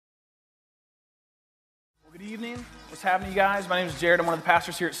Good evening. What's happening, you guys? My name is Jared. I'm one of the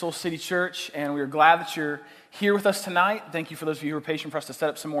pastors here at Soul City Church, and we are glad that you're here with us tonight. Thank you for those of you who are patient for us to set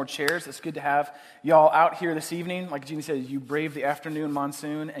up some more chairs. It's good to have y'all out here this evening. Like Jeannie said, you braved the afternoon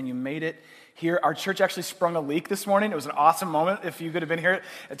monsoon, and you made it here. Our church actually sprung a leak this morning. It was an awesome moment. If you could have been here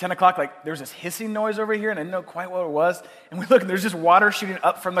at 10 o'clock, like there was this hissing noise over here, and I didn't know quite what it was. And we look, and there's just water shooting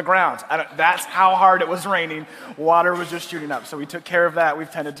up from the ground. That's how hard it was raining. Water was just shooting up. So we took care of that. We've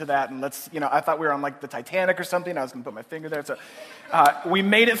tended to that. And I thought we were on like the Titanic or something. I was going to put my finger there. So we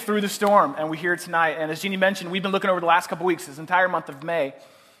made it through the storm, and we're here tonight. And as Jeannie mentioned, we've been looking over the last couple weeks, this entire month of May,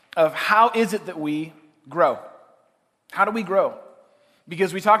 of how is it that we grow? How do we grow?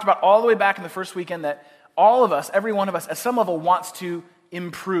 Because we talked about all the way back in the first weekend that all of us, every one of us, at some level wants to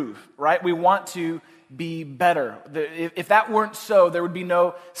improve, right? We want to be better. If that weren't so, there would be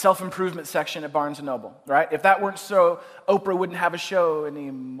no self-improvement section at Barnes & Noble, right? If that weren't so, Oprah wouldn't have a show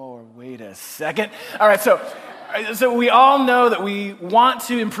anymore. Wait a second. All right, so we all know that we want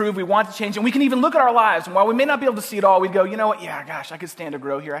to improve, we want to change, and we can even look at our lives, and while we may not be able to see it all, we'd go, you know what, yeah, gosh, I could stand to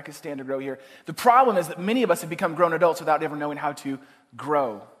grow here, I could stand to grow here. The problem is that many of us have become grown adults without ever knowing how to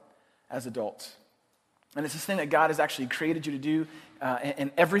grow as adults. And it's this thing that God has actually created you to do,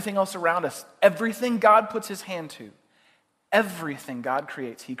 and everything else around us, everything God puts his hand to, everything God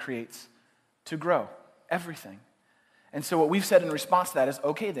creates, he creates to grow, everything. And so what we've said in response to that is,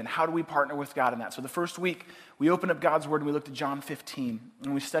 okay, then how do we partner with God in that? So the first week, we opened up God's Word and we looked at John 15,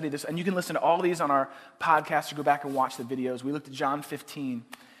 and we studied this. And you can listen to all these on our podcast or go back and watch the videos. We looked at John 15.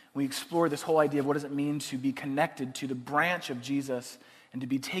 We explored this whole idea of what does it mean to be connected to the branch of Jesus and to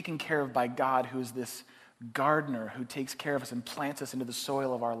be taken care of by God, who is this gardener who takes care of us and plants us into the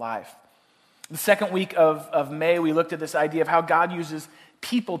soil of our life. The second week of May, we looked at this idea of how God uses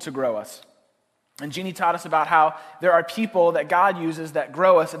people to grow us. And Jeannie taught us about how there are people that God uses that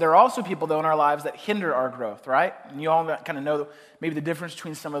grow us, and there are also people, though, in our lives that hinder our growth, right? And you all kind of know maybe the difference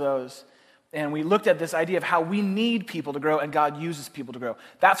between some of those. And we looked at this idea of how we need people to grow, and God uses people to grow.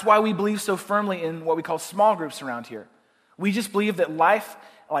 That's why we believe so firmly in what we call small groups around here. We just believe that life,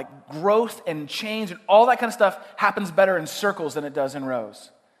 like growth and change and all that kind of stuff, happens better in circles than it does in rows.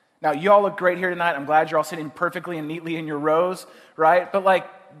 Now, you all look great here tonight. I'm glad you're all sitting perfectly and neatly in your rows, right?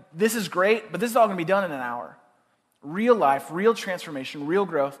 But this is great, but this is all going to be done in an hour. Real life, real transformation, real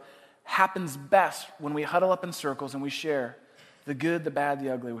growth happens best when we huddle up in circles and we share the good, the bad, the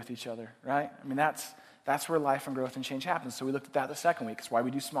ugly with each other, right? I mean, that's where life and growth and change happens. So we looked at that the second week. It's why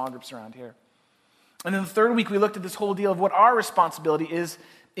we do small groups around here. And then the third week, we looked at this whole deal of what our responsibility is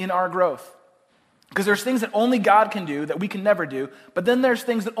in our growth. Because there's things that only God can do that we can never do, but then there's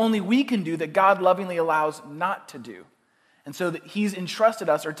things that only we can do that God lovingly allows not to do. And so that he's entrusted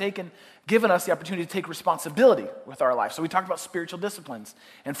us or given us the opportunity to take responsibility with our life. So we talked about spiritual disciplines.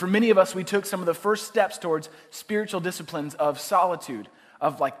 And for many of us, we took some of the first steps towards spiritual disciplines of solitude,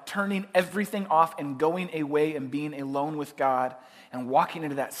 of turning everything off and going away and being alone with God and walking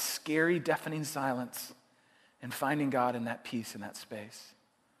into that scary, deafening silence and finding God in that peace, in that space.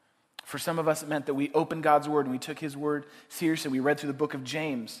 For some of us, it meant that we opened God's Word and we took his Word seriously. We read through the book of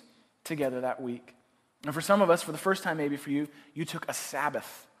James together that week. And for some of us, for the first time maybe for you, you took a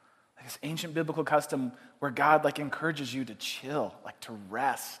Sabbath, like this ancient biblical custom where God encourages you to chill, to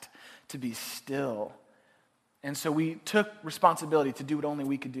rest, to be still. And so we took responsibility to do what only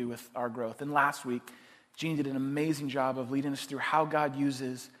we could do with our growth. And last week, Jeannie did an amazing job of leading us through how God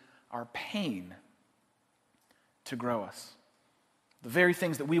uses our pain to grow us. The very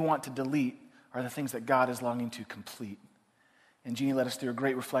things that we want to delete are the things that God is longing to complete. And Jeannie led us through a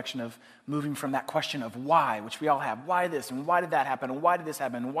great reflection of moving from that question of why, which we all have. Why this? And why did that happen? And why did this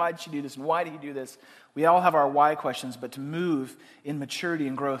happen? And why did she do this? And why did he do this? We all have our why questions, but to move in maturity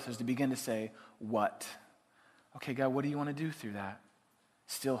and growth is to begin to say, what? Okay, God, what do you want to do through that?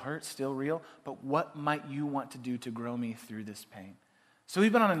 Still hurt, still real, but what might you want to do to grow me through this pain? So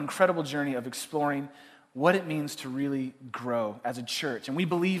we've been on an incredible journey of exploring what it means to really grow as a church. And we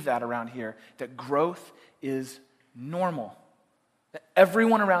believe that around here, that growth is normal. That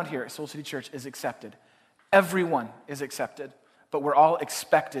everyone around here at Soul City Church is accepted. Everyone is accepted. But we're all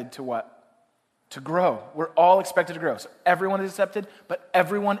expected to what? To grow. We're all expected to grow. So everyone is accepted, but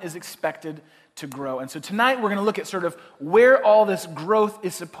everyone is expected to grow. And so tonight we're going to look at sort of where all this growth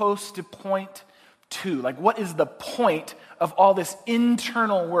is supposed to point to. What is the point of all this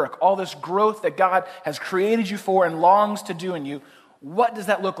internal work, all this growth that God has created you for and longs to do in you? What does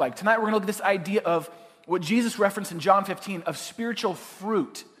that look like? Tonight we're going to look at this idea of what Jesus referenced in John 15 of spiritual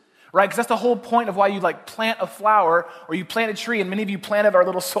fruit, right? Because that's the whole point of why you plant a flower or you plant a tree. And many of you planted our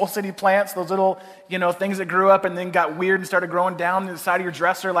little Soul City plants, those little, things that grew up and then got weird and started growing down the side of your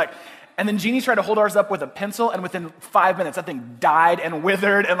dresser. And then Jeannie tried to hold ours up with a pencil, and within 5 minutes, that thing died and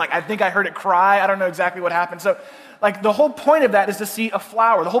withered, and I think I heard it cry. I don't know exactly what happened. So, the whole point of that is to see a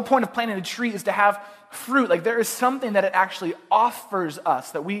flower. The whole point of planting a tree is to have fruit. There is something that it actually offers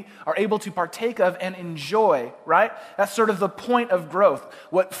us that we are able to partake of and enjoy, right? That's sort of the point of growth.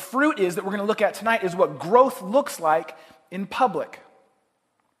 What fruit is that we're going to look at tonight is what growth looks like in public.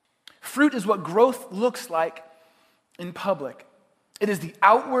 Fruit is what growth looks like in public. It is the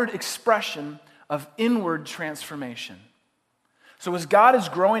outward expression of inward transformation. So as God is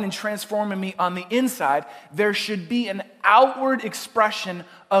growing and transforming me on the inside, there should be an outward expression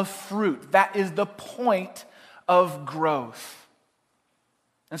of fruit. That is the point of growth.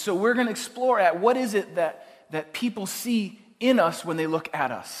 And so we're going to explore what is it that people see in us when they look at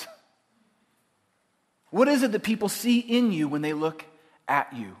us? What is it that people see in you when they look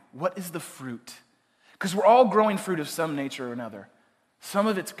at you? What is the fruit? Because we're all growing fruit of some nature or another. Some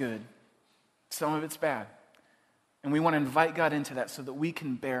of it's good, some of it's bad. And we want to invite God into that so that we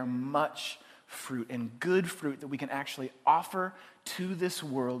can bear much fruit and good fruit that we can actually offer to this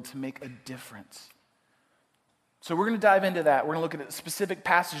world to make a difference. So we're going to dive into that. We're going to look at a specific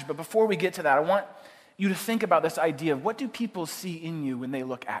passage. But before we get to that, I want you to think about this idea of what do people see in you when they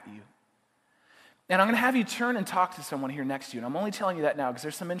look at you? And I'm going to have you turn and talk to someone here next to you. And I'm only telling you that now because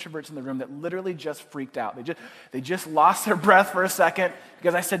there's some introverts in the room that literally just freaked out. They just lost their breath for a second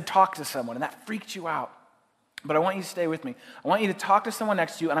because I said talk to someone, and that freaked you out. But I want you to stay with me. I want you to talk to someone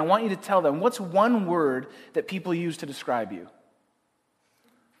next to you, and I want you to tell them, what's one word that people use to describe you?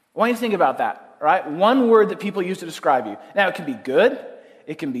 I want you to think about that, all right? One word that people use to describe you. Now, it can be good,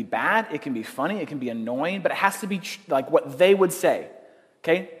 it can be bad, it can be funny, it can be annoying, but it has to be what they would say,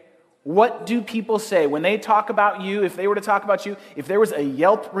 okay? What do people say when they talk about you? If they were to talk about you, if there was a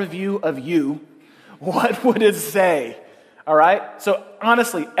Yelp review of you, what would it say? All right? So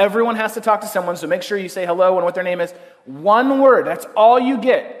honestly, everyone has to talk to someone, so make sure you say hello and what their name is. One word, that's all you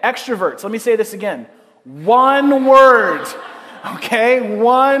get. Extroverts, let me say this again. One word, okay?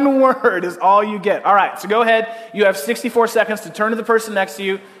 One word is all you get. All right, so go ahead. You have 64 seconds to turn to the person next to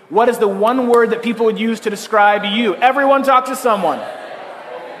you. What is the one word that people would use to describe you? Everyone talk to someone.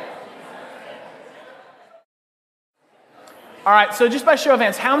 All right, so just by show of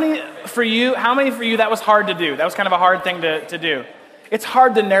hands, how many for you that was hard to do? That was kind of a hard thing to do. It's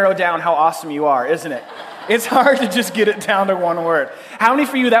hard to narrow down how awesome you are, isn't it? It's hard to just get it down to one word. How many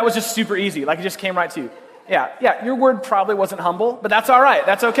for you that was just super easy, like it just came right to you? Yeah, your word probably wasn't humble, but that's all right.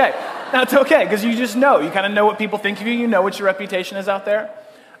 That's okay. That's okay, because you just know. You kind of know what people think of you. You know what your reputation is out there.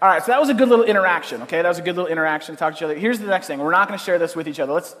 All right, so that was a good little interaction, okay? That was a good little interaction to talk to each other. Here's the next thing. We're not going to share this with each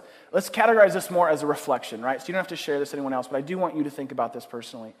other. Let's categorize this more as a reflection, right? So you don't have to share this with anyone else, but I do want you to think about this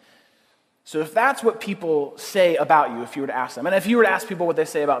personally. So if that's what people say about you, if you were to ask them, and if you were to ask people what they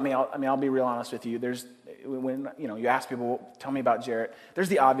say about me, I'll be real honest with you. When you ask people, tell me about Jarrett, there's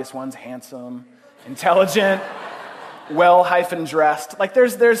the obvious ones: handsome, intelligent, well-dressed.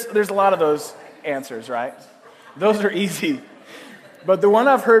 There's a lot of those answers, right? Those are easy. But the one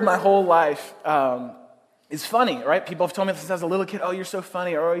I've heard my whole life is funny, right? People have told me this as a little kid, oh, you're so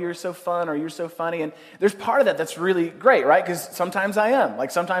funny, or oh, you're so fun, or you're so funny. And there's part of that that's really great, right? Because sometimes I am.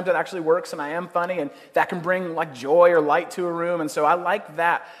 Sometimes it actually works and I am funny, and that can bring joy or light to a room. And so I like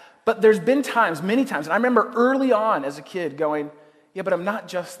that. But there's been times, many times, and I remember early on as a kid going, yeah, but I'm not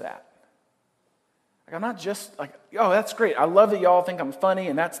just that. I'm not just oh, that's great. I love that y'all think I'm funny,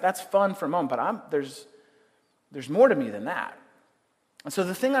 and that's fun for a moment, but there's more to me than that. And so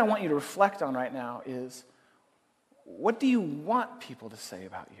the thing I want you to reflect on right now is, what do you want people to say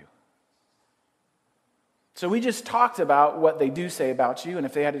about you? So we just talked about what they do say about you, and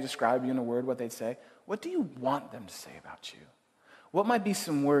if they had to describe you in a word, what they'd say. What do you want them to say about you? What might be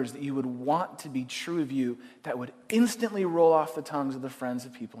some words that you would want to be true of you that would instantly roll off the tongues of the friends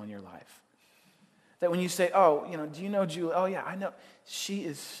of people in your life? That when you say, oh, do you know Julie? Oh, yeah, I know. She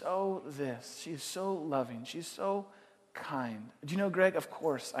is so this. She is so loving. She's so kind. Do you know Greg? Of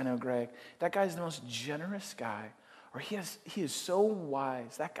course I know Greg. That guy's the most generous guy. Or he is so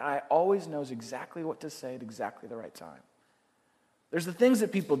wise. That guy always knows exactly what to say at exactly the right time. There's the things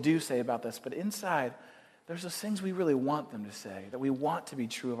that people do say about this, but inside, there's those things we really want them to say, that we want to be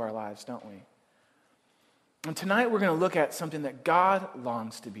true of our lives, don't we? And tonight we're going to look at something that God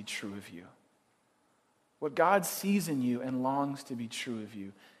longs to be true of you. What God sees in you and longs to be true of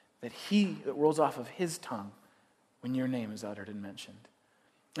you, that rolls off of his tongue when your name is uttered and mentioned.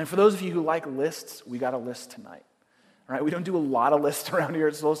 And for those of you who like lists, we got a list tonight. All right, we don't do a lot of lists around here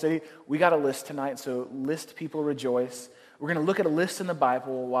at Soul City. We got a list tonight, so list people rejoice. We're going to look at a list in the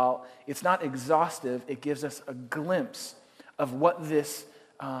Bible. While it's not exhaustive, it gives us a glimpse of what this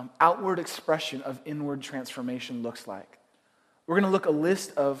outward expression of inward transformation looks like. We're going to look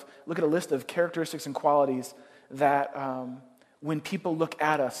at a list of characteristics and qualities that when people look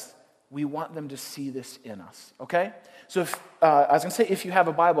at us, we want them to see this in us, okay? So I was going to say if you have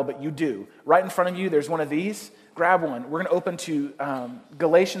a Bible, but you do. Right in front of you, there's one of these. Grab one. We're going to open to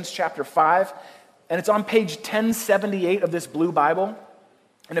Galatians chapter 5, and it's on page 1078 of this blue Bible.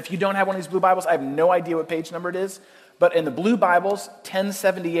 And if you don't have one of these blue Bibles, I have no idea what page number it is. But in the blue Bibles,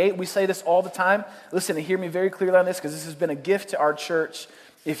 1078, we say this all the time. Listen and hear me very clearly on this because this has been a gift to our church.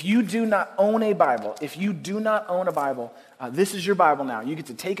 If you do not own a Bible, this is your Bible now. You get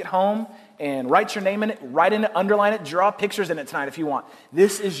to take it home and write your name in it, write in it, underline it, draw pictures in it tonight if you want.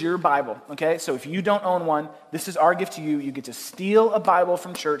 This is your Bible, okay? So if you don't own one, this is our gift to you. You get to steal a Bible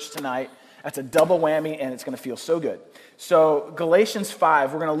from church tonight. That's a double whammy, and it's going to feel so good. So Galatians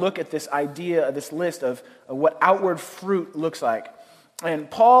 5, we're going to look at this idea, this list of what outward fruit looks like. And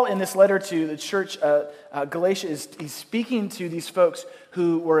Paul, in this letter to the church, Galatia, he's speaking to these folks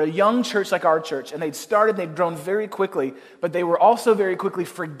who were a young church like our church, and they'd grown very quickly, but they were also very quickly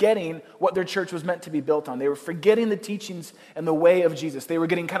forgetting what their church was meant to be built on. They were forgetting the teachings and the way of Jesus. They were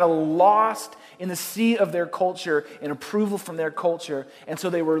getting kind of lost in the sea of their culture and approval from their culture, and so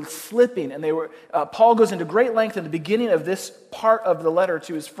they were slipping, and Paul goes into great length in the beginning of this part of the letter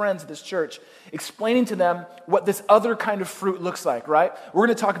to his friends at this church, explaining to them what this other kind of fruit looks like, right? We're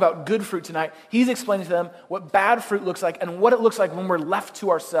going to talk about good fruit tonight. He's explaining to them what bad fruit looks like and what it looks like when we're left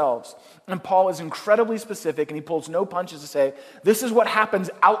to ourselves. And Paul is incredibly specific, and he pulls no punches to say, this is what happens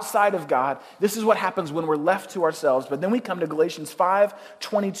outside of God. This is what happens when we're left to ourselves. But then we come to Galatians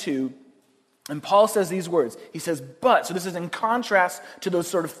 5:22, and Paul says these words. He says, but, so this is in contrast to those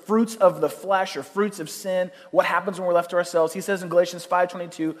sort of fruits of the flesh or fruits of sin, what happens when we're left to ourselves. He says in Galatians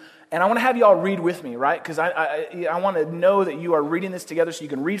 5:22, and I want to have you all read with me, right? Because I want to know that you are reading this together so you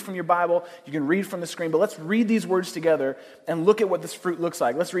can read from your Bible, you can read from the screen, but let's read these words together and look at what this fruit looks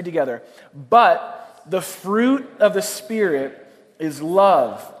like. Let's read together. But the fruit of the Spirit is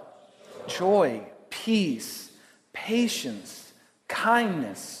love, joy, peace, patience,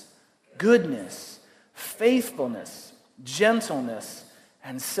 kindness, goodness, faithfulness, gentleness,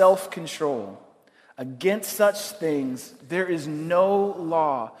 and self-control. Against such things, there is no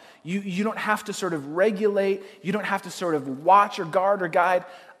law. You don't have to sort of regulate, you don't have to sort of watch or guard or guide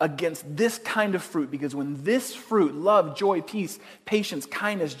against this kind of fruit, because when this fruit, love, joy, peace, patience,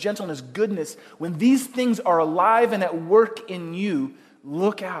 kindness, gentleness, goodness, when these things are alive and at work in you,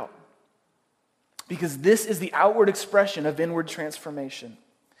 look out. Because this is the outward expression of inward transformation.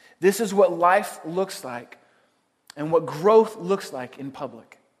 This is what life looks like and what growth looks like in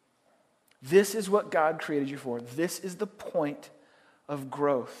public. This is what God created you for. This is the point of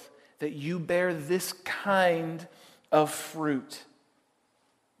growth, that you bear this kind of fruit,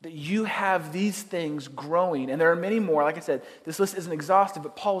 that you have these things growing. And there are many more. Like I said, this list isn't exhaustive,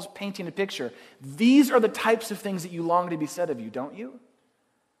 but Paul's painting a picture. These are the types of things that you long to be said of you, don't you?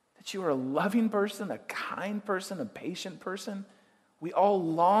 That you are a loving person, a kind person, a patient person. We all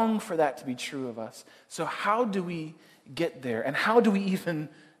long for that to be true of us. So how do we get there? And how do we even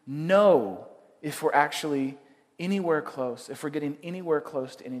know if we're actually anywhere close, if we're getting anywhere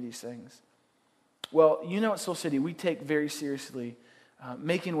close to any of these things? Well, at Soul City, we take very seriously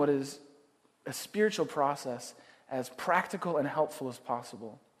making what is a spiritual process as practical and helpful as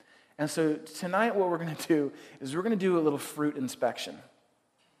possible. And so tonight what we're going to do is we're going to do a little fruit inspection.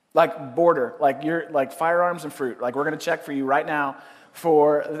 Like border, like firearms and fruit. Like we're going to check for you right now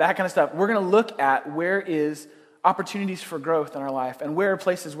for that kind of stuff. We're going to look at where is opportunities for growth in our life and where are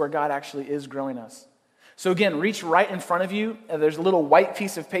places where God actually is growing us. So again, reach right in front of you. There's a little white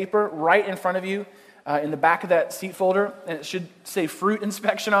piece of paper right in front of you in the back of that seat folder, and it should say fruit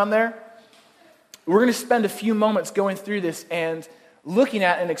inspection on there. We're going to spend a few moments going through this and looking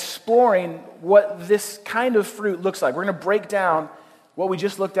at and exploring what this kind of fruit looks like. We're going to break down what we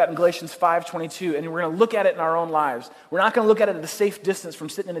just looked at in Galatians 5:22, and we're going to look at it in our own lives. We're not going to look at it at a safe distance from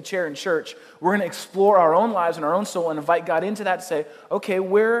sitting in a chair in church. We're going to explore our own lives and our own soul and invite God into that to say, okay,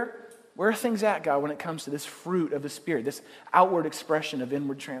 where are things at, God, when it comes to this fruit of the Spirit, this outward expression of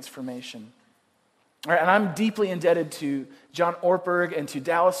inward transformation? All right, and I'm deeply indebted to John Ortberg and to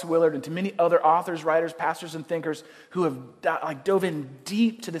Dallas Willard and to many other authors, writers, pastors, and thinkers who have dove in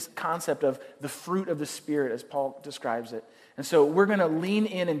deep to this concept of the fruit of the Spirit as Paul describes it. And so we're going to lean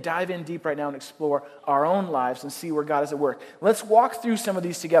in and dive in deep right now and explore our own lives and see where God is at work. Let's walk through some of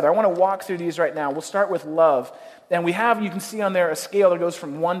these together. I want to walk through these right now. We'll start with love. And you can see on there a scale that goes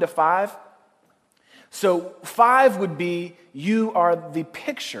from 1 to 5. So 5 would be you are the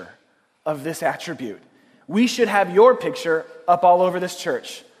picture of this attribute. We should have your picture up all over this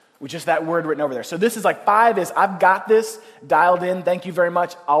church with just that word written over there. So this is like 5 is, I've got this dialed in. Thank you very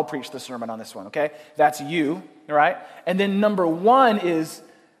much. I'll preach the sermon on this one, okay? That's you, all right? And then number 1 is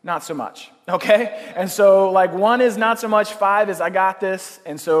not so much, okay? And so like 1 is not so much, 5 is I got this.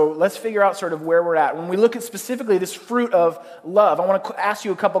 And so let's figure out sort of where we're at. When we look at specifically this fruit of love, I want to ask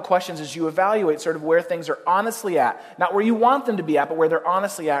you a couple questions as you evaluate sort of where things are honestly at. Not where you want them to be at, but where they're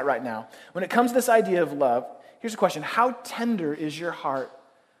honestly at right now. When it comes to this idea of love, here's a question. How tender is your heart?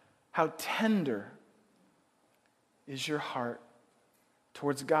 How tender is your heart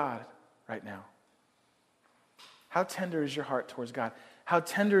towards God right now? How tender is your heart towards God? How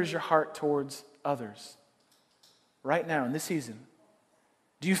tender is your heart towards others right now in this season?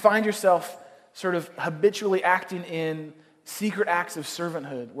 Do you find yourself sort of habitually acting in secret acts of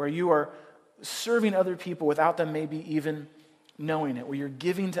servanthood where you are serving other people without them maybe even knowing it, where you're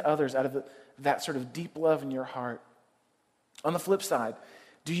giving to others out of that sort of deep love in your heart? On the flip side,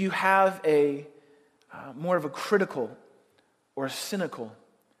 do you have a more of a critical or a cynical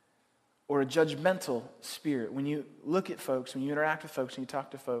or a judgmental spirit? When you look at folks, when you interact with folks, when you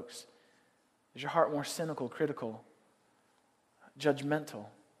talk to folks, is your heart more cynical, critical, judgmental?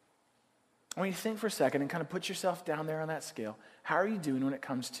 I want you to think for a second and kind of put yourself down there on that scale. How are you doing when it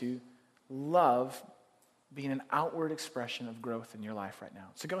comes to love being an outward expression of growth in your life right now?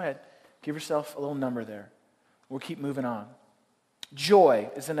 So go ahead, give yourself a little number there. We'll keep moving on. Joy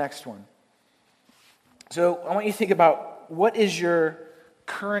is the next one. So I want you to think about what is your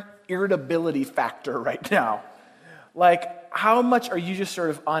current irritability factor right now? Like, how much are you just sort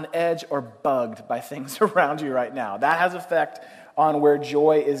of on edge or bugged by things around you right now? That has effect on where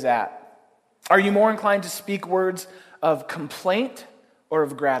joy is at. Are you more inclined to speak words of complaint or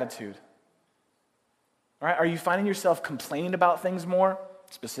of gratitude? All right, are you finding yourself complaining about things more,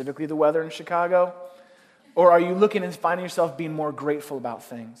 specifically the weather in Chicago? Or are you looking and finding yourself being more grateful about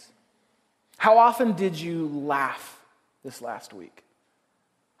things? How often did you laugh this last week?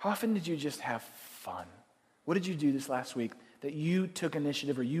 How often did you just have fun? What did you do this last week that you took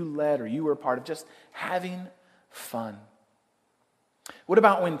initiative or you led or you were a part of just having fun? What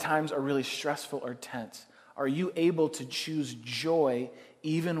about when times are really stressful or tense? Are you able to choose joy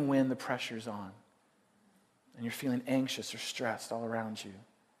even when the pressure's on and you're feeling anxious or stressed all around you?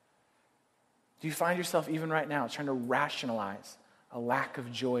 Do you find yourself even right now trying to rationalize a lack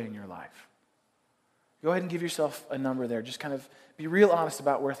of joy in your life? Go ahead and give yourself a number there. Just kind of be real honest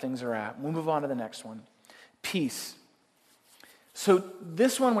about where things are at. We'll move on to the next one. Peace. So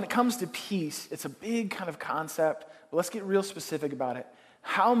this one, when it comes to peace, it's a big kind of concept, but let's get real specific about it.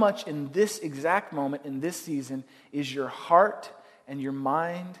 How much in this exact moment, in this season, is your heart and your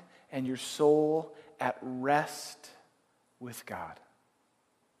mind and your soul at rest with God?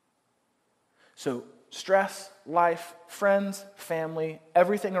 So stress, life, friends, family,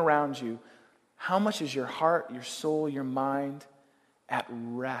 everything around you, how much is your heart, your soul, your mind at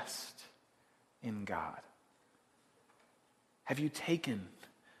rest in God? Have you taken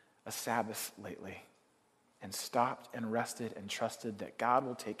a Sabbath lately and stopped and rested and trusted that God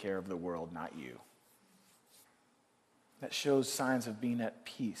will take care of the world, not you? That shows signs of being at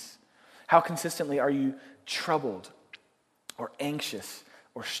peace. How consistently are you troubled or anxious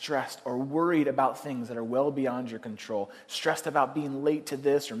or stressed or worried about things that are well beyond your control? Stressed about being late to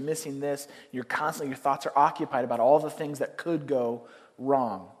this or missing this. Your thoughts are occupied about all the things that could go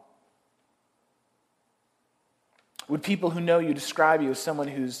wrong. Would people who know you describe you as someone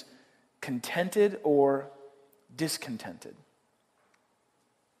who's contented or discontented?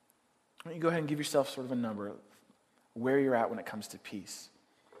 Why don't you go ahead and give yourself sort of a number of where you're at when it comes to peace.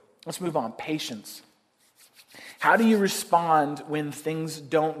 Let's move on. Patience. How do you respond when things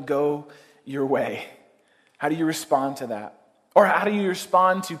don't go your way? How do you respond to that? Or how do you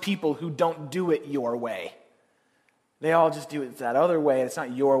respond to people who don't do it your way? They all just do it that other way. It's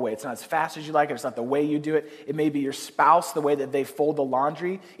not your way. It's not as fast as you like it. It's not the way you do it. It may be your spouse, the way that they fold the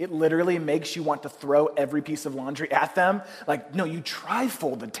laundry. It literally makes you want to throw every piece of laundry at them. Like, no, you try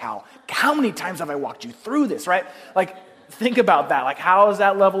folded towel. How many times have I walked you through this, right? Like, think about that. Like, how is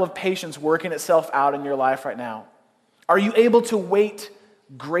that level of patience working itself out in your life right now? Are you able to wait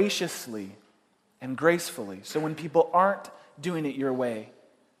graciously and gracefully? So when people aren't doing it your way,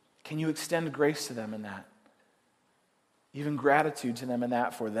 can you extend grace to them in that? Even gratitude to them in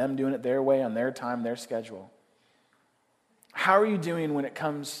that for them doing it their way on their time, their schedule. How are you doing when it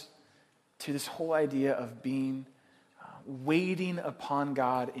comes to this whole idea of being waiting upon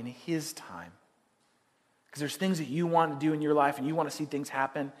God in His time? Because there's things that you want to do in your life and you want to see things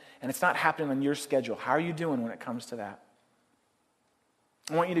happen and it's not happening on your schedule. How are you doing when it comes to that?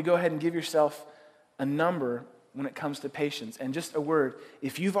 I want you to go ahead and give yourself a number when it comes to patience. And just a word,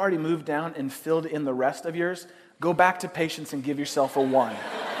 if you've already moved down and filled in the rest of yours, go back to patience and give yourself a 1.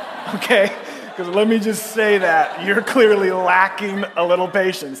 Okay? Because let me just say that. You're clearly lacking a little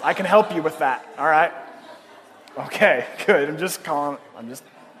patience. I can help you with that, all right? Okay, good. I'm just calling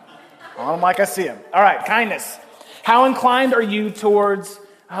him like I see him. All right, kindness. How inclined are you towards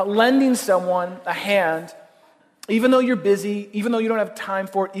lending someone a hand, even though you're busy, even though you don't have time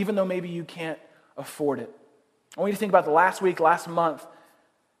for it, even though maybe you can't afford it? I want you to think about the last week, last month.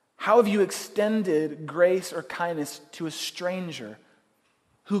 How have you extended grace or kindness to a stranger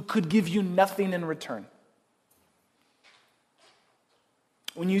who could give you nothing in return?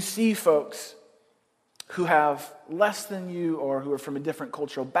 When you see folks who have less than you or who are from a different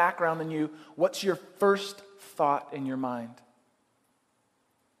cultural background than you, what's your first thought in your mind?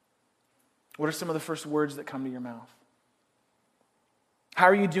 What are some of the first words that come to your mouth? How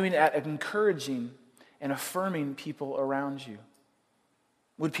are you doing at encouraging and affirming people around you?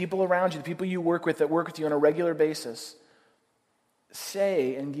 Would people around you, the people you work with that work with you on a regular basis,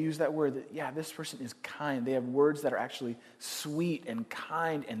 say and use that word that, yeah, this person is kind. They have words that are actually sweet and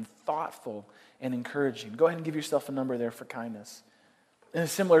kind and thoughtful and encouraging. Go ahead and give yourself a number there for kindness. In a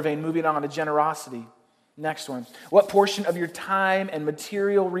similar vein, moving on to generosity. Next one. What portion of your time and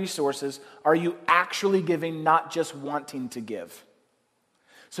material resources are you actually giving, not just wanting to give?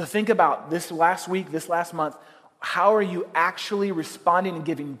 So think about this last week, this last month. How are you actually responding and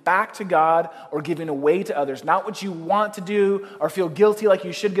giving back to God or giving away to others? Not what you want to do or feel guilty like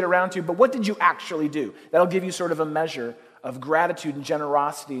you should get around to, but what did you actually do? That'll give you sort of a measure of gratitude and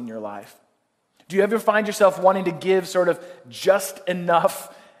generosity in your life. Do you ever find yourself wanting to give sort of just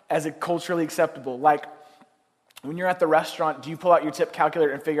enough as a culturally acceptable? Like when you're at the restaurant, do you pull out your tip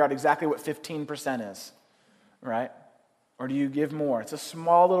calculator and figure out exactly what 15% is, right? Or do you give more? It's a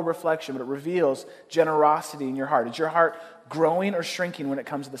small little reflection, but it reveals generosity in your heart. Is your heart growing or shrinking when it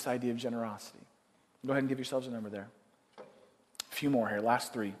comes to this idea of generosity? Go ahead and give yourselves a number there. A few more here,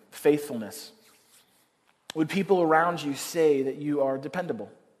 last 3. Faithfulness. Would people around you say that you are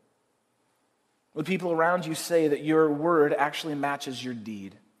dependable? Would people around you say that your word actually matches your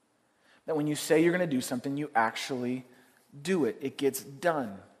deed? That when you say you're going to do something, you actually do it. It gets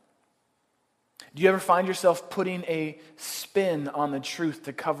done. Do you ever find yourself putting a spin on the truth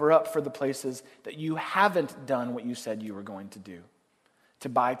to cover up for the places that you haven't done what you said you were going to do? To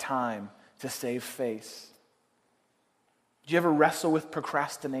buy time, to save face? Do you ever wrestle with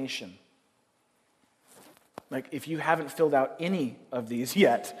procrastination? Like if you haven't filled out any of these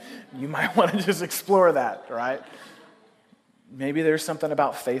yet, you might want to just explore that, right? Maybe there's something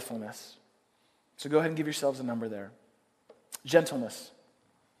about faithfulness. So go ahead and give yourselves a number there. Gentleness.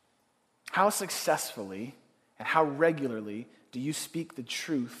 How successfully and how regularly do you speak the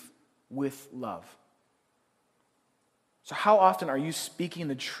truth with love? So how often are you speaking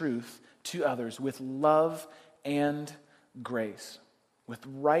the truth to others with love and grace, with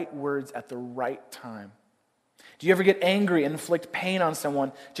right words at the right time? Do you ever get angry and inflict pain on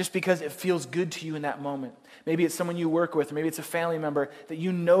someone just because it feels good to you in that moment? Maybe it's someone you work with, or maybe it's a family member that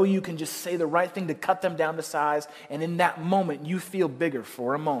you know you can just say the right thing to cut them down to size, and in that moment you feel bigger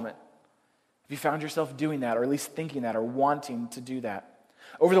for a moment. Have you found yourself doing that, or at least thinking that, or wanting to do that?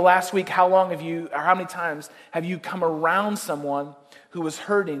 Over the last week, how many times have you come around someone who was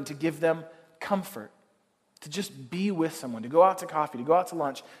hurting to give them comfort, to just be with someone, to go out to coffee, to go out to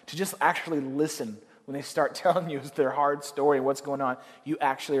lunch, to just actually listen when they start telling you their hard story and what's going on? You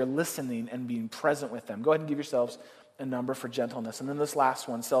actually are listening and being present with them. Go ahead and give yourselves a number for gentleness. And then this last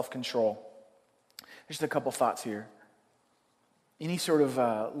one, self-control. Just a couple thoughts here. Any sort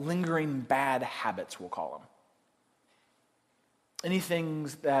of lingering bad habits, we'll call them. Any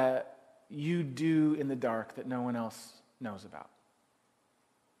things that you do in the dark that no one else knows about.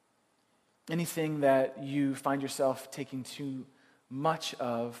 Anything that you find yourself taking too much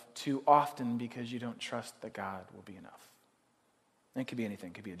of too often because you don't trust that God will be enough. And it could be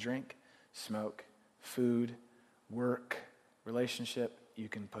anything. It could be a drink, smoke, food, work, relationship. You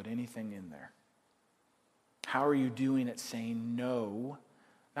can put anything in there. How are you doing at saying no,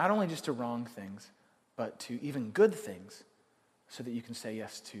 not only just to wrong things, but to even good things, so that you can say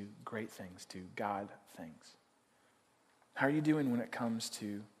yes to great things, to God things? How are you doing when it comes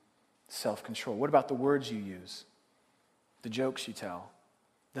to self-control? What about the words you use, the jokes you tell,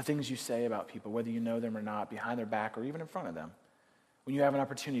 the things you say about people, whether you know them or not, behind their back or even in front of them? When you have an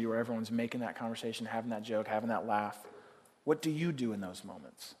opportunity where everyone's making that conversation, having that joke, having that laugh, what do you do in those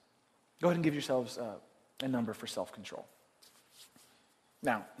moments? Go ahead and give yourselves a number for self-control.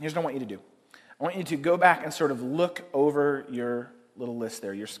 Now, here's what I want you to do. I want you to go back and sort of look over your little list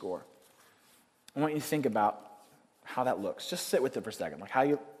there, your score. I want you to think about how that looks. Just sit with it for a second. Like how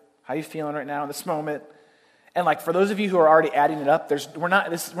you feeling right now in this moment? And like for those of you who are already adding it up, we're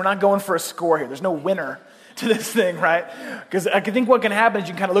not going for a score here. There's no winner to this thing, right? Because I think what can happen is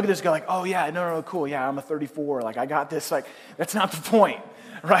you can kind of look at this and go like, oh yeah, no, cool, yeah, I'm a 34, like I got this. Like that's not the point,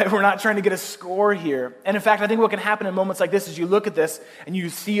 right? We're not trying to get a score here. And in fact, I think what can happen in moments like this is you look at this and you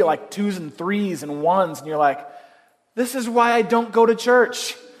see like 2s and 3s and 1s and you're like, this is why I don't go to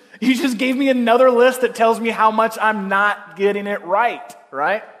church. You just gave me another list that tells me how much I'm not getting it right?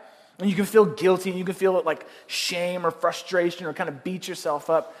 And you can feel guilty, and you can feel like shame or frustration or kind of beat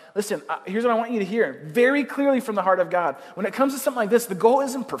yourself up. Listen, here's what I want you to hear very clearly from the heart of God. When it comes to something like this, the goal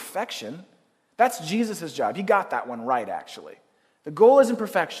isn't perfection. That's Jesus' job. He got that one right, actually. The goal isn't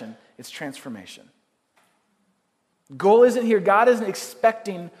perfection, it's transformation. The goal isn't here. God isn't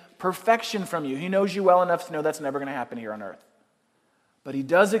expecting perfection from you. He knows you well enough to know that's never going to happen here on earth. But he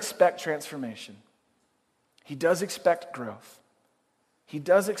does expect transformation. He does expect growth. He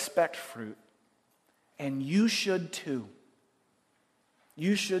does expect fruit. And you should too.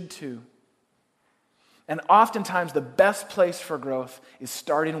 You should too. And oftentimes the best place for growth is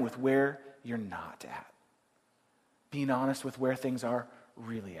starting with where you're not at. Being honest with where things are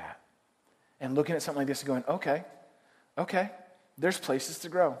really at. And looking at something like this and going, okay, there's places to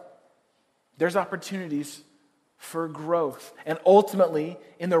grow. There's opportunities for growth, and ultimately,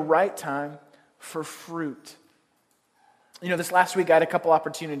 in the right time, for fruit. You know, this last week I had a couple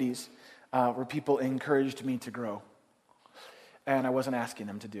opportunities where people encouraged me to grow, and I wasn't asking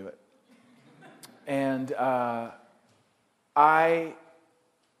them to do it. And I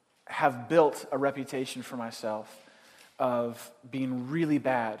have built a reputation for myself of being really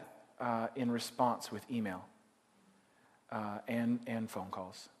bad in response with email and phone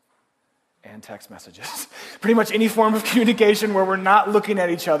calls. And text messages. Pretty much any form of communication where we're not looking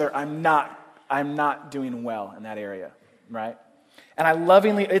at each other, I'm not doing well in that area, right? And I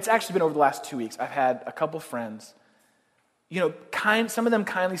lovingly, it's actually been over the last 2 weeks, I've had a couple friends, some of them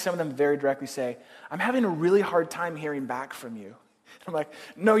kindly, some of them very directly say, I'm having a really hard time hearing back from you. I'm like,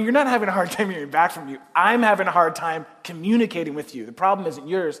 no, you're not having a hard time hearing back from you. I'm having a hard time communicating with you. The problem isn't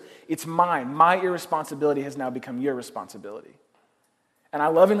yours, it's mine. My irresponsibility has now become your responsibility. And I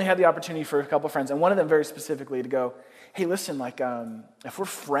lovingly had the opportunity for a couple of friends, and one of them very specifically to go, hey, listen, like, if we're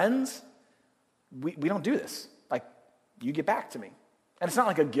friends, we don't do this. Like, you get back to me. And it's not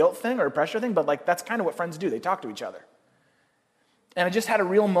like a guilt thing or a pressure thing, but like that's kind of what friends do. They talk to each other. And I just had a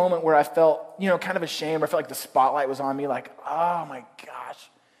real moment where I felt, kind of ashamed. I felt like the spotlight was on me, like, oh my gosh,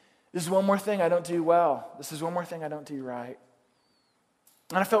 this is one more thing I don't do well. This is one more thing I don't do right.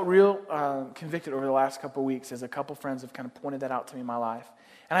 And I felt real convicted over the last couple of weeks as a couple friends have kind of pointed that out to me in my life.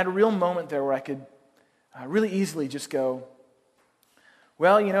 And I had a real moment there where I could really easily just go,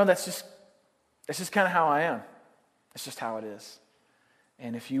 well, that's just kind of how I am. It's just how it is.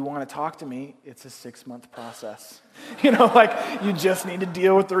 And if you want to talk to me, it's a 6-month process. You just need to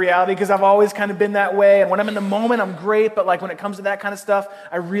deal with the reality because I've always kind of been that way. And when I'm in the moment, I'm great. But like when it comes to that kind of stuff,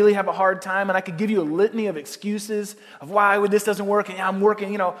 I really have a hard time. And I could give you a litany of excuses of why this doesn't work. And I'm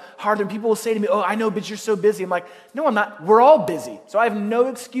working, harder. And people will say to me, oh, I know, but you're so busy. I'm like, no, I'm not. We're all busy. So I have no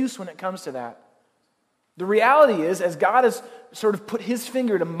excuse when it comes to that. The reality is, as God has sort of put his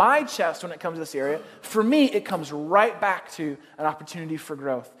finger to my chest when it comes to this area, for me, it comes right back to an opportunity for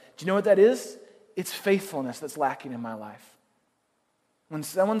growth. Do you know what that is? It's faithfulness that's lacking in my life. When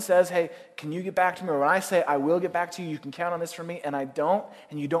someone says, hey, can you get back to me? Or when I say, I will get back to you, you can count on this from me, and I don't,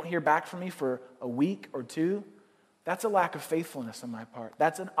 and you don't hear back from me for a week or two, that's a lack of faithfulness on my part.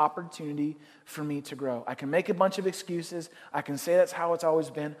 That's an opportunity for me to grow. I can make a bunch of excuses. I can say that's how it's always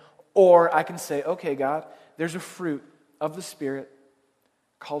been. Or I can say, okay, God, there's a fruit of the Spirit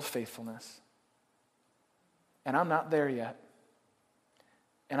called faithfulness. And I'm not there yet.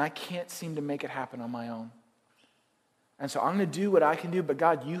 And I can't seem to make it happen on my own. And so I'm going to do what I can do, but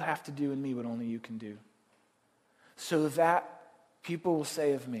God, you have to do in me what only you can do. So that people will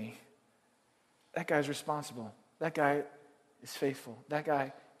say of me, that guy's responsible. That guy is faithful. That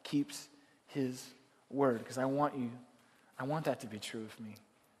guy keeps his word. Because I want that to be true of me.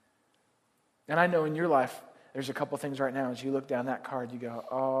 And I know in your life, there's a couple things right now, as you look down that card, you go,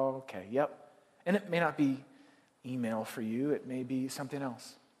 oh, okay, yep. And it may not be email for you. It may be something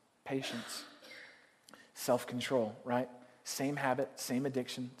else. Patience. Self-control, right? Same habit, same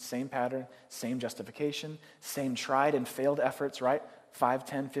addiction, same pattern, same justification, same tried and failed efforts, right? 5,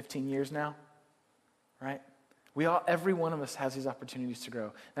 10, 15 years now, right? Every one of us has these opportunities to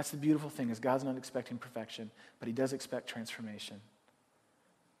grow. That's the beautiful thing is God's not expecting perfection, but he does expect transformation.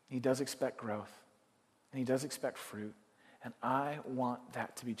 He does expect growth, and he does expect fruit, and I want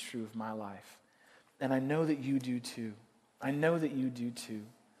that to be true of my life. And I know that you do too. I know that you do too.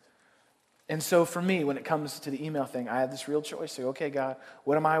 And so for me, when it comes to the email thing, I have this real choice. So, okay, God,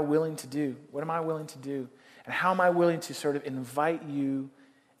 what am I willing to do? What am I willing to do? And how am I willing to sort of invite you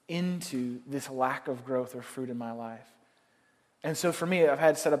into this lack of growth or fruit in my life? And so for me, I've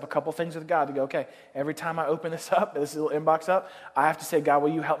had to set up a couple things with God to go, okay, every time I open this up, this little inbox up, I have to say, God, will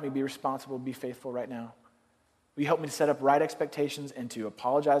you help me be responsible, be faithful right now? Will you help me to set up right expectations and to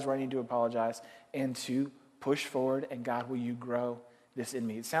apologize where I need to apologize and to push forward? And God, will you grow this in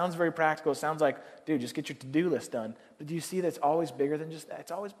me? It sounds very practical. It sounds like, dude, just get your to-do list done. But do you see that it's always bigger than just that?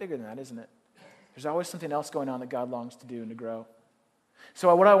 It's always bigger than that, isn't it? There's always something else going on that God longs to do and to grow.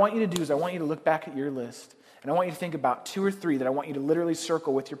 So what I want you to do is I want you to look back at your list, and I want you to think about 2 or 3 that I want you to literally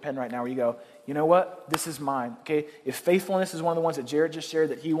circle with your pen right now where you go, you know what? This is mine, okay? If faithfulness is one of the ones that Jared just shared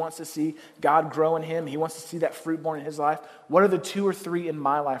that he wants to see God grow in him, he wants to see that fruit born in his life, what are the 2 or 3 in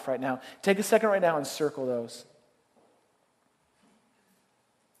my life right now? Take a second right now and circle those.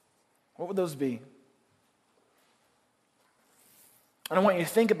 What would those be? And I want you to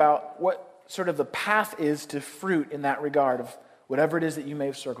think about what sort of the path is to fruit in that regard of whatever it is that you may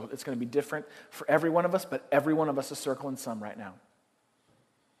have circled. It's going to be different for every one of us, but every one of us is circling some right now.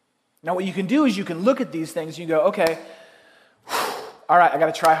 Now what you can do is you can look at these things and you go, okay, all right, I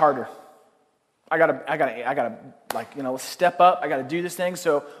got to try harder. I gotta, step up. I gotta do this thing.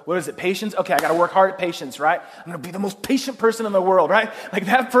 So what is it? Patience? Okay, I gotta work hard at patience, right? I'm gonna be the most patient person in the world, right? Like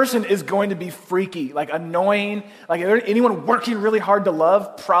that person is going to be freaky, like annoying. Like anyone working really hard to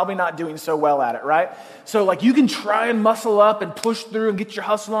love, probably not doing so well at it, right? So like you can try and muscle up and push through and get your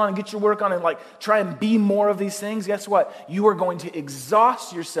hustle on and get your work on and like try and be more of these things. Guess what? You are going to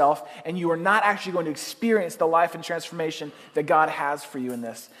exhaust yourself and you are not actually going to experience the life and transformation that God has for you in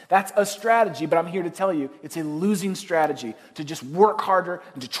this. That's a strategy, but I'm here to tell you, it's a losing strategy to just work harder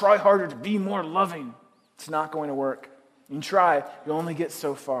and to try harder to be more loving. It's not going to work. You can try, you'll only get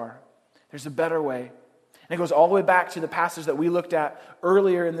so far. There's a better way. And it goes all the way back to the passage that we looked at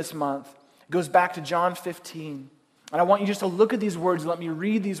earlier in this month. It goes back to John 15. And I want you just to look at these words and let me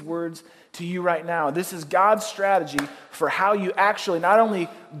read these words to you right now. This is God's strategy for how you actually not only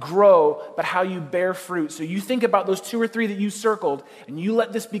grow, but how you bear fruit. So you think about those 2 or 3 that you circled, and you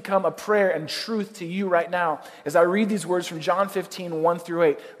let this become a prayer and truth to you right now. As I read these words from John 15, 1 through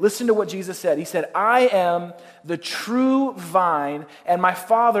 8, listen to what Jesus said. He said, I am the true vine, and my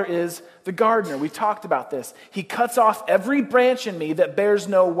Father is the gardener. We talked about this. He cuts off every branch in me that bears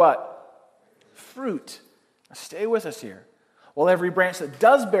no what? Fruit. Now stay with us here. Well, every branch that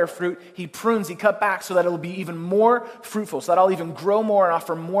does bear fruit, he prunes, he cut back so that it'll be even more fruitful, so that I'll even grow more and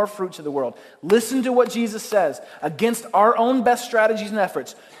offer more fruit to the world. Listen to what Jesus says. Against our own best strategies and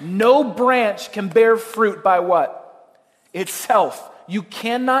efforts, no branch can bear fruit by what? Itself. You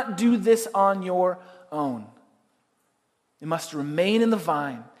cannot do this on your own. It must remain in the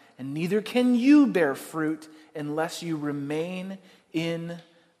vine, and neither can you bear fruit unless you remain in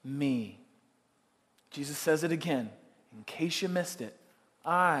me. Jesus says it again. In case you missed it,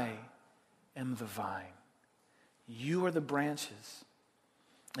 I am the vine. You are the branches.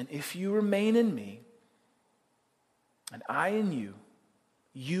 And if you remain in me, and I in you,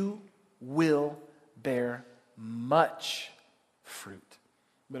 you will bear much fruit.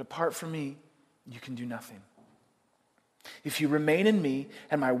 But apart from me, you can do nothing. If you remain in me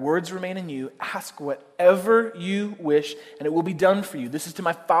and my words remain in you, ask whatever you wish and it will be done for you. This is to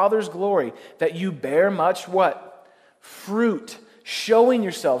my Father's glory, that you bear much what? Fruit, showing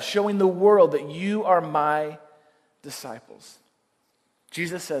yourself, showing the world that you are my disciples.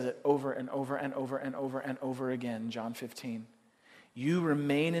 Jesus says it over and over and over and over and over again, John 15. You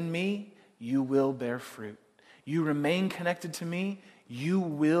remain in me, you will bear fruit. You remain connected to me, you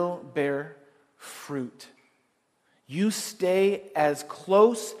will bear fruit. You stay as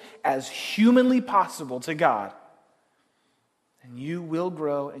close as humanly possible to God, and you will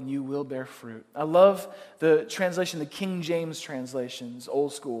grow and you will bear fruit. I love the translation, the King James translation, it's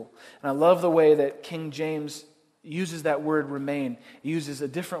old school. And I love the way that King James uses that word remain. It uses a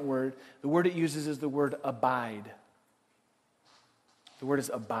different word. The word it uses is the word abide. The word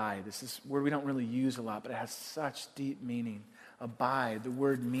is abide. This is a word we don't really use a lot, but it has such deep meaning. Abide. The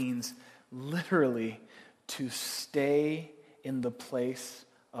word means literally to stay in the place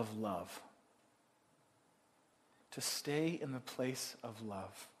of love. To stay in the place of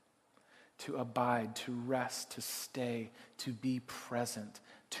love. To abide, to rest, to stay, to be present,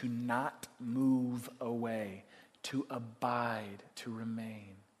 to not move away, to abide, to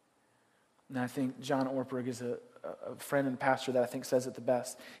remain. And I think John Ortberg is a friend and pastor that I think says it the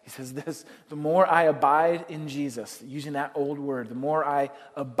best. He says this: the more I abide in Jesus, using that old word, the more I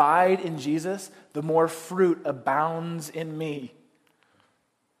abide in Jesus, the more fruit abounds in me.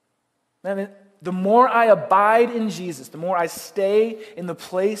 And the more I abide in Jesus, the more I stay in the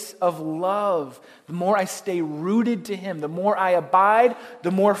place of love, the more I stay rooted to Him, the more I abide,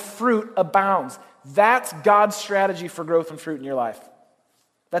 the more fruit abounds. That's God's strategy for growth and fruit in your life.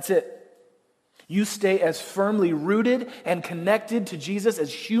 That's it. You stay as firmly rooted and connected to Jesus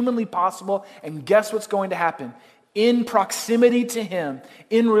as humanly possible, and guess what's going to happen? In proximity to Him,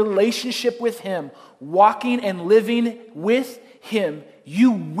 in relationship with Him, walking and living with Him,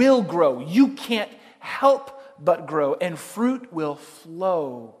 you will grow. You can't help but grow, and fruit will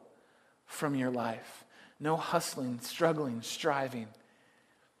flow from your life. No hustling, struggling, striving.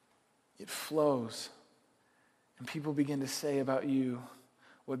 It flows, and people begin to say about you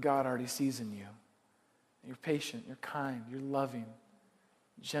what God already sees in you. You're patient, you're kind, you're loving,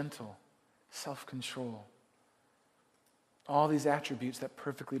 gentle, self-control. All these attributes that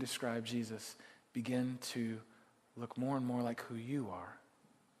perfectly describe Jesus begin to look more and more like who you are.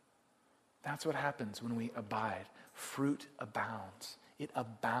 That's what happens when we abide. Fruit abounds. It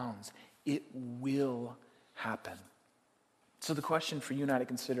abounds. It will happen. So the question for you and I to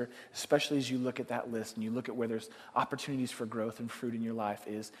consider, especially as you look at that list and you look at where there's opportunities for growth and fruit in your life,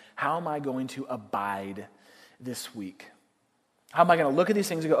 is how am I going to abide this week? How am I going to look at these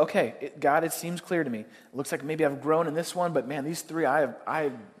things and go, okay, God, it seems clear to me. It looks like maybe I've grown in this one, but man, these three, I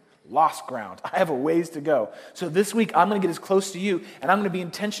have lost ground. I have a ways to go. So this week, I'm going to get as close to you, and I'm going to be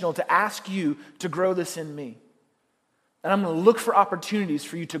intentional to ask you to grow this in me. And I'm going to look for opportunities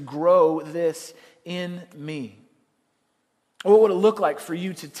for you to grow this in me. What would it look like for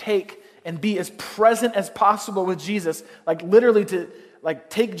you to take and be as present as possible with Jesus, like literally to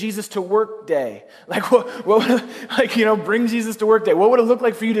take Jesus to work day? Bring Jesus to work day. What would it look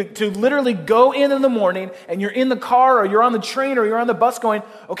like for you to literally go in the morning and you're in the car or you're on the train or you're on the bus going,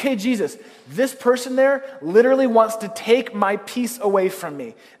 okay, Jesus, this person there literally wants to take my peace away from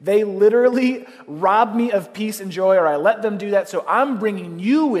me. They literally rob me of peace and joy, or I let them do that. So I'm bringing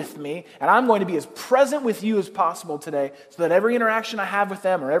you with me, and I'm going to be as present with you as possible today, so that every interaction I have with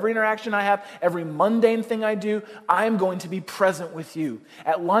them, or every interaction I have, every mundane thing I do, I'm going to be present with you.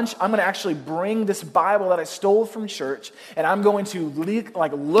 At lunch, I'm going to actually bring this Bible that I stole from church, and I'm going to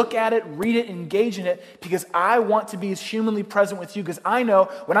look at it, read it, engage in it, because I want to be as humanly present with you, because I know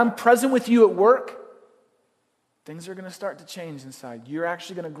when I'm present with you at work, things are going to start to change inside. You're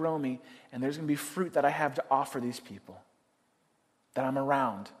actually going to grow me, and there's going to be fruit that I have to offer these people that I'm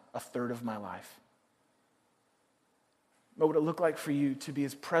around a third of my life. What would it look like for you to be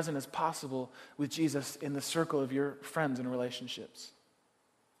as present as possible with Jesus in the circle of your friends and relationships?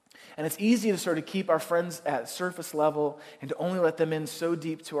 And it's easy to sort of keep our friends at surface level and to only let them in so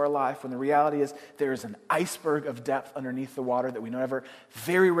deep to our life, when the reality is there is an iceberg of depth underneath the water that we never,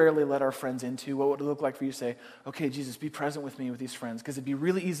 very rarely let our friends into. What would it look like for you to say, okay, Jesus, be present with me with these friends? Because it'd be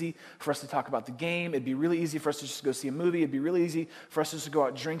really easy for us to talk about the game. It'd be really easy for us to just go see a movie. It'd be really easy for us just to go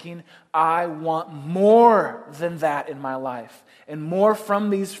out drinking. I want more than that in my life, and more from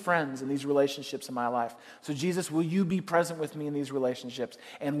these friends and these relationships in my life. So Jesus, will you be present with me in these relationships?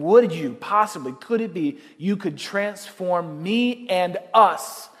 And would you possibly, could it be, you could transform me and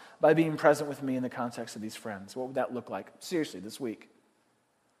us by being present with me in the context of these friends? What would that look like? Seriously, this week.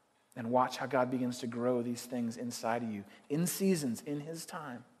 And watch how God begins to grow these things inside of you, in seasons, in His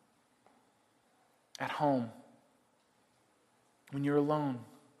time. At home, when you're alone,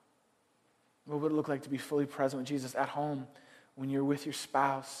 what would it look like to be fully present with Jesus? At home, when you're with your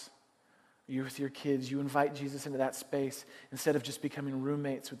spouse, you're with your kids, you invite Jesus into that space instead of just becoming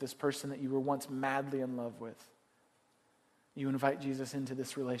roommates with this person that you were once madly in love with. You invite Jesus into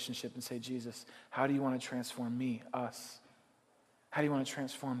this relationship and say, Jesus, how do you want to transform me, us? How do you want to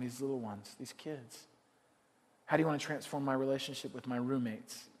transform these little ones, these kids? How do you want to transform my relationship with my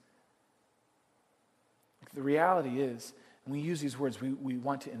roommates? The reality is, when we use these words, we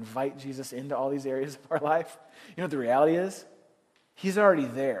want to invite Jesus into all these areas of our life. You know what the reality is? He's already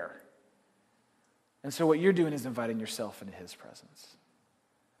there. And so what you're doing is inviting yourself into His presence.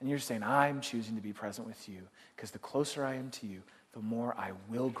 And you're saying, I'm choosing to be present with you, because the closer I am to you, the more I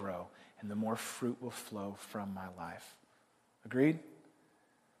will grow and the more fruit will flow from my life. Agreed?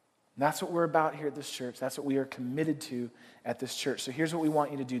 And that's what we're about here at this church. That's what we are committed to at this church. So here's what we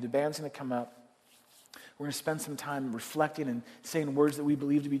want you to do. The band's going to come up. We're going to spend some time reflecting and saying words that we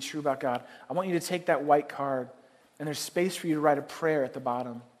believe to be true about God. I want you to take that white card, and there's space for you to write a prayer at the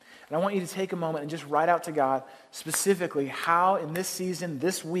bottom. And I want you to take a moment and just write out to God specifically how in this season,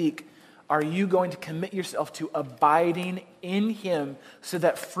 this week, are you going to commit yourself to abiding in him so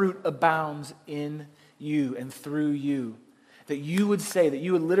that fruit abounds in you and through you? That you would say, that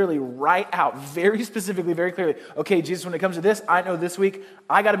you would literally write out very specifically, very clearly, okay, Jesus, when it comes to this, I know this week,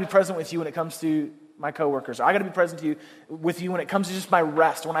 I got to be present with you when it comes to my coworkers. I got to be present with you when it comes to just my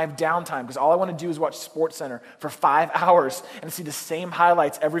rest, when I have downtime, because all I want to do is watch SportsCenter for 5 hours and see the same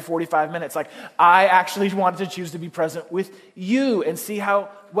highlights every 45 minutes. Like, I actually wanted to choose to be present with you and see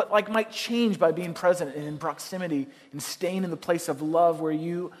what might change by being present and in proximity and staying in the place of love where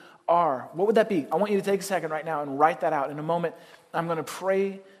you are. What would that be? I want you to take a second right now and write that out. In a moment, I'm going to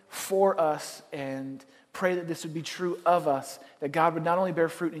pray for us and pray that this would be true of us, that God would not only bear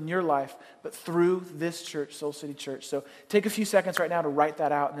fruit in your life, but through this church, Soul City Church. So take a few seconds right now to write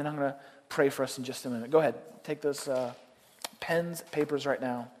that out, and then I'm going to pray for us in just a minute. Go ahead. Take those pens, papers right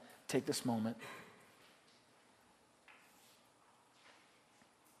now. Take this moment.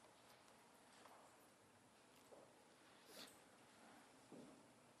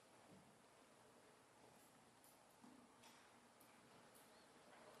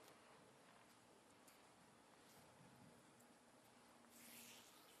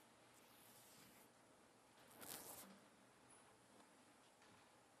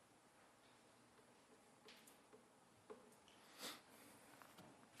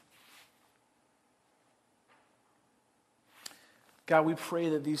 God, we pray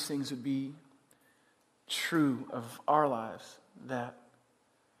that these things would be true of our lives, that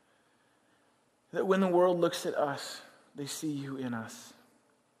when the world looks at us, they see you in us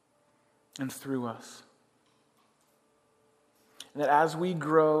and through us. And that as we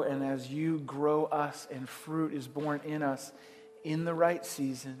grow and as you grow us and fruit is born in us in the right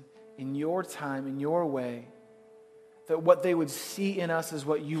season, in your time, in your way, that what they would see in us is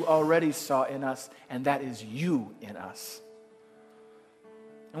what you already saw in us, and that is you in us.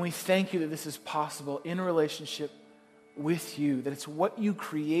 And we thank you that this is possible in relationship with you, that it's what you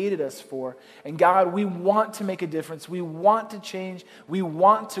created us for. And God, we want to make a difference. We want to change. We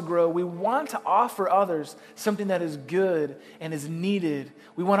want to grow. We want to offer others something that is good and is needed.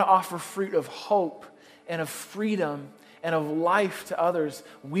 We want to offer fruit of hope and of freedom and of life to others.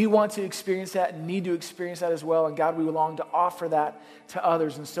 We want to experience that and need to experience that as well. And God, we long to offer that to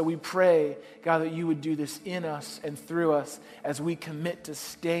others. And so we pray, God, that you would do this in us and through us as we commit to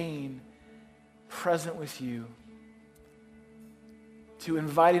staying present with you, to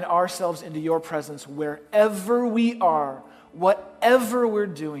inviting ourselves into your presence wherever we are, whatever we're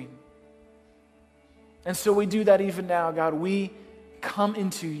doing. And so we do that even now, God. We come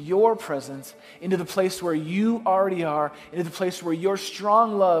into your presence, into the place where you already are, into the place where your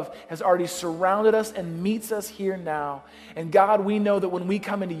strong love has already surrounded us and meets us here now. And God, we know that when we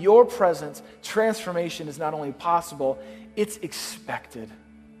come into your presence, transformation is not only possible, it's expected.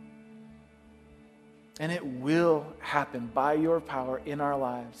 And it will happen by your power in our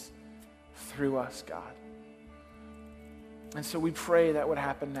lives through us, God. And so we pray that would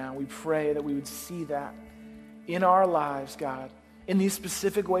happen now. We pray that we would see that in our lives, God, in these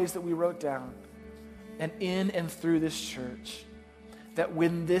specific ways that we wrote down, and in and through this church, that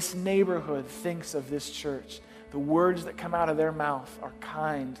when this neighborhood thinks of this church, the words that come out of their mouth are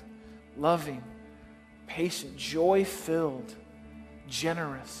kind, loving, patient, joy-filled,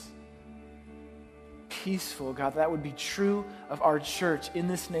 generous, peaceful, God. That would be true of our church in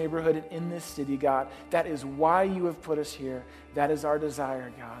this neighborhood and in this city, God. That is why you have put us here. That is our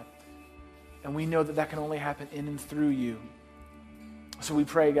desire, God. And we know that that can only happen in and through you. So we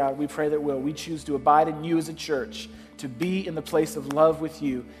pray, God, we pray that we choose to abide in you as a church, to be in the place of love with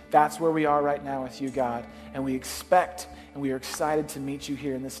you. That's where we are right now with you, God. And we expect and we are excited to meet you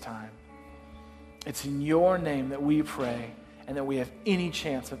here in this time. It's in your name that we pray and that we have any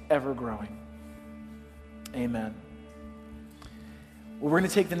chance of ever growing. Amen. Well, we're going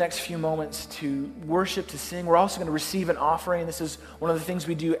to take the next few moments to worship, to sing. We're also going to receive an offering. This is one of the things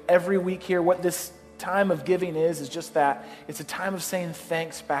we do every week here. What this time of giving is just that. It's a time of saying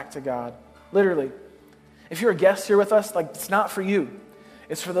thanks back to God. Literally. If you're a guest here with us, it's not for you.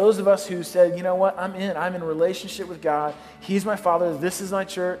 It's for those of us who said, you know what, I'm in relationship with God. He's my Father. This is my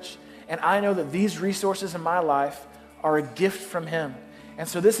church. And I know that these resources in my life are a gift from Him. And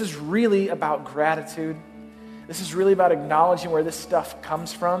so this is really about gratitude. This is really about acknowledging where this stuff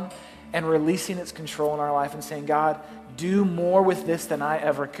comes from and releasing its control in our life and saying, God, do more with this than I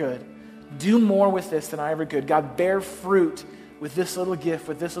ever could. Do more with this than I ever could. God, bear fruit with this little gift,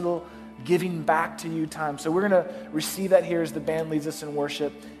 with this little giving back to you time. So we're going to receive that here as the band leads us in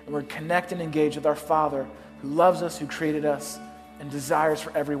worship, and we're connect and engage with our Father who loves us, who created us, and desires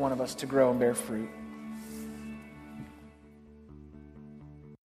for every one of us to grow and bear fruit.